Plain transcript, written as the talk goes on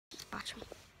Watch me.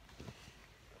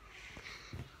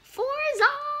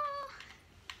 Forza!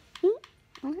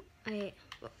 Wait,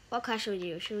 what class should we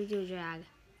do? Should we do drag?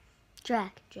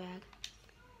 Drag. Drag.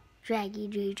 Drag.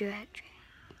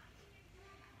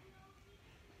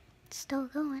 It's still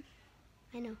going.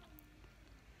 I know.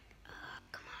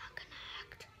 Come on,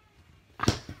 connect.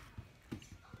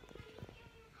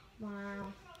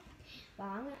 Wow.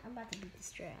 Wow, I'm about to beat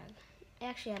this drag.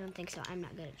 Actually, I don't think so. I'm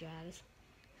not good at drags.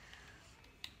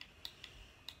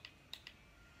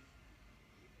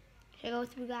 Should I go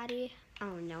with Bugatti?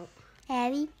 Oh, no.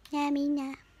 Abby,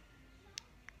 nah.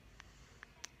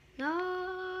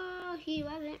 No, he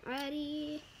wasn't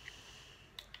ready.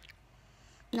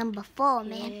 Number 4,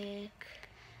 man. Pick.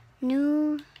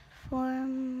 New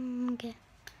form. Okay.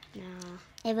 No.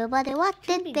 Everybody watch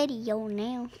this video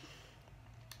now.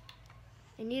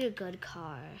 I need a good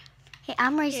car. Hey,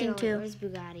 I'm racing Here, too. where's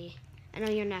Bugatti? I know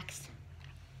you're next.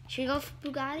 Should we go for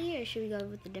Bugatti or should we go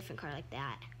with a different car like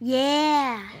that?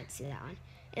 Yeah. Let's see that one.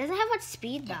 It doesn't have much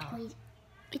speed though.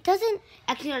 It doesn't.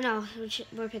 Actually, no.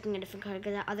 We're picking a different car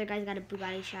because that other guy's got a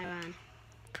Bugatti Chiron.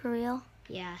 For real?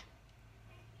 Yeah.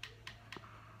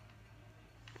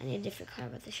 I need a different car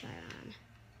with the Chiron.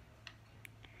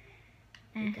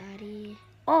 Bugatti.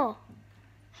 Oh.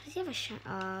 How does he have a Chiron?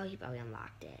 Oh, he probably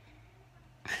unlocked it.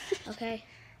 Okay.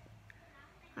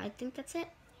 I think that's it.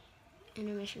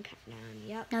 Intermission countdown.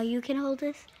 Yep. Now you can hold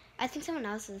this? I think someone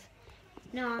else is.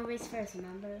 No, I'll race first,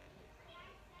 remember?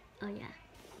 Oh, yeah.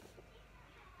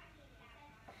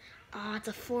 Oh, it's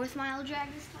a 4th mile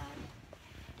drag this time.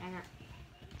 Dang it.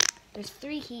 There's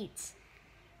 3 heats.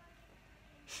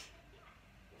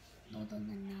 No.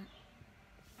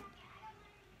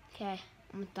 Okay,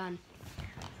 I'm done.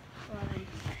 11,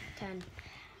 10,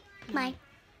 My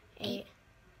 8,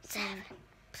 7,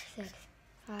 6,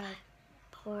 5,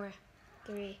 4,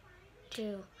 3,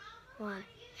 2, 1.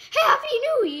 Happy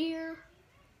New Year!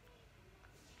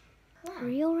 Wow.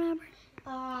 real Robert?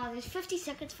 Oh, there's 50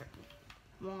 seconds for...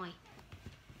 Why?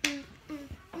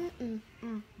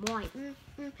 Why?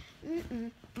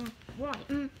 Why? Why?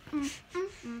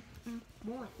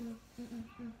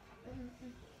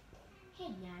 Hey,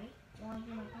 Nari. Why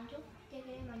you my poncho? Take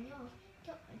it in my nose.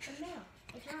 It's a mail.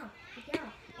 It's wrong. It's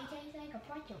down. It tastes like a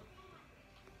poncho.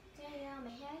 Take it on my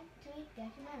head. Take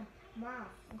that's a mail. Wow,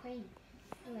 I'm crazy.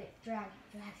 Wait, drag.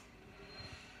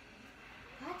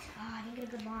 What? Oh, I didn't get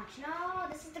a good launch. No,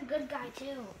 this is the good guy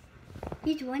too.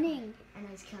 He's winning. I know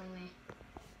he's killing me.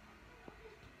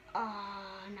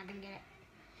 Oh, I'm not gonna get it.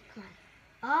 Come on.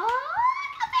 Oh,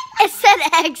 It said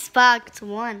Xbox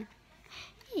One.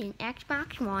 an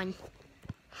Xbox One.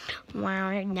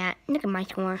 Wow, look at my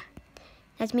score.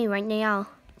 That's me right now.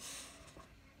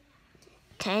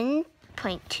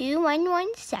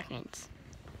 10.211 seconds.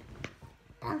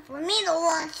 Time for me to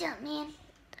launch it, man.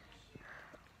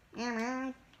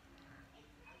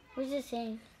 What's it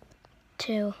saying?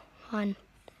 2, 1,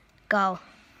 go.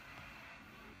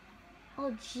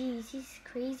 Oh, jeez, he's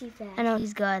crazy fast. I know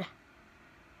he's good.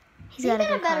 He's He got a got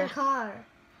good better car. car.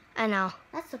 I know.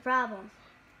 That's the problem.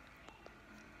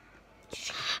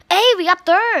 Hey, we got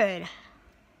 3rd.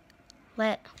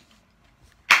 Lit.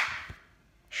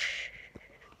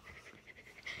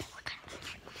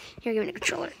 Here, give me the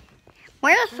controller.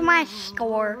 Where's my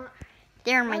score?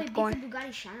 There, my Oh, score. we beat the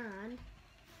Bugatti Chiron.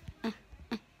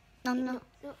 No. No.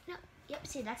 Yep,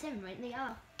 see, that's him right in the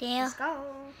yellow. There. Let's go.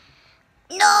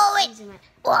 No, wait. Zoom it.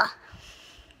 Oh.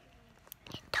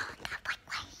 It turned up like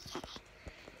crazy.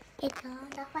 It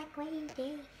turned up like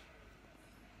crazy.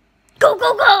 Go.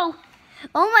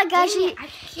 Oh my gosh, Dang it,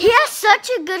 he has such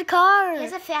a good car. He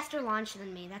has a faster launch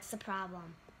than me. That's the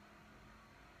problem.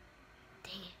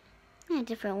 Dang it. A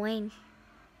different lane.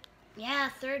 Yeah,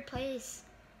 3rd place.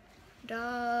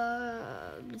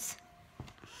 Dubs.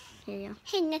 Here you go.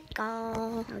 Hey, let's go.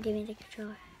 I'll give you the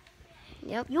controller.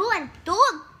 Yep. You and dog.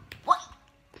 What?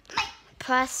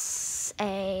 Press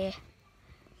A.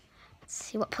 Let's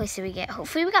see, what place did we get?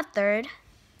 Hopefully we got 3rd.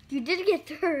 You did get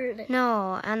 3rd.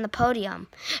 No, on the podium.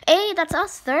 Hey, that's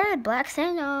us 3rd. Black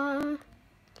Santa.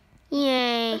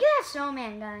 Yay. Look at that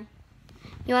snowman guy.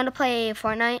 You want to play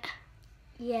Fortnite?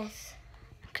 Yes.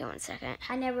 Okay, 1 second.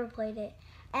 I never played it.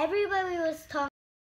 Everybody was talking.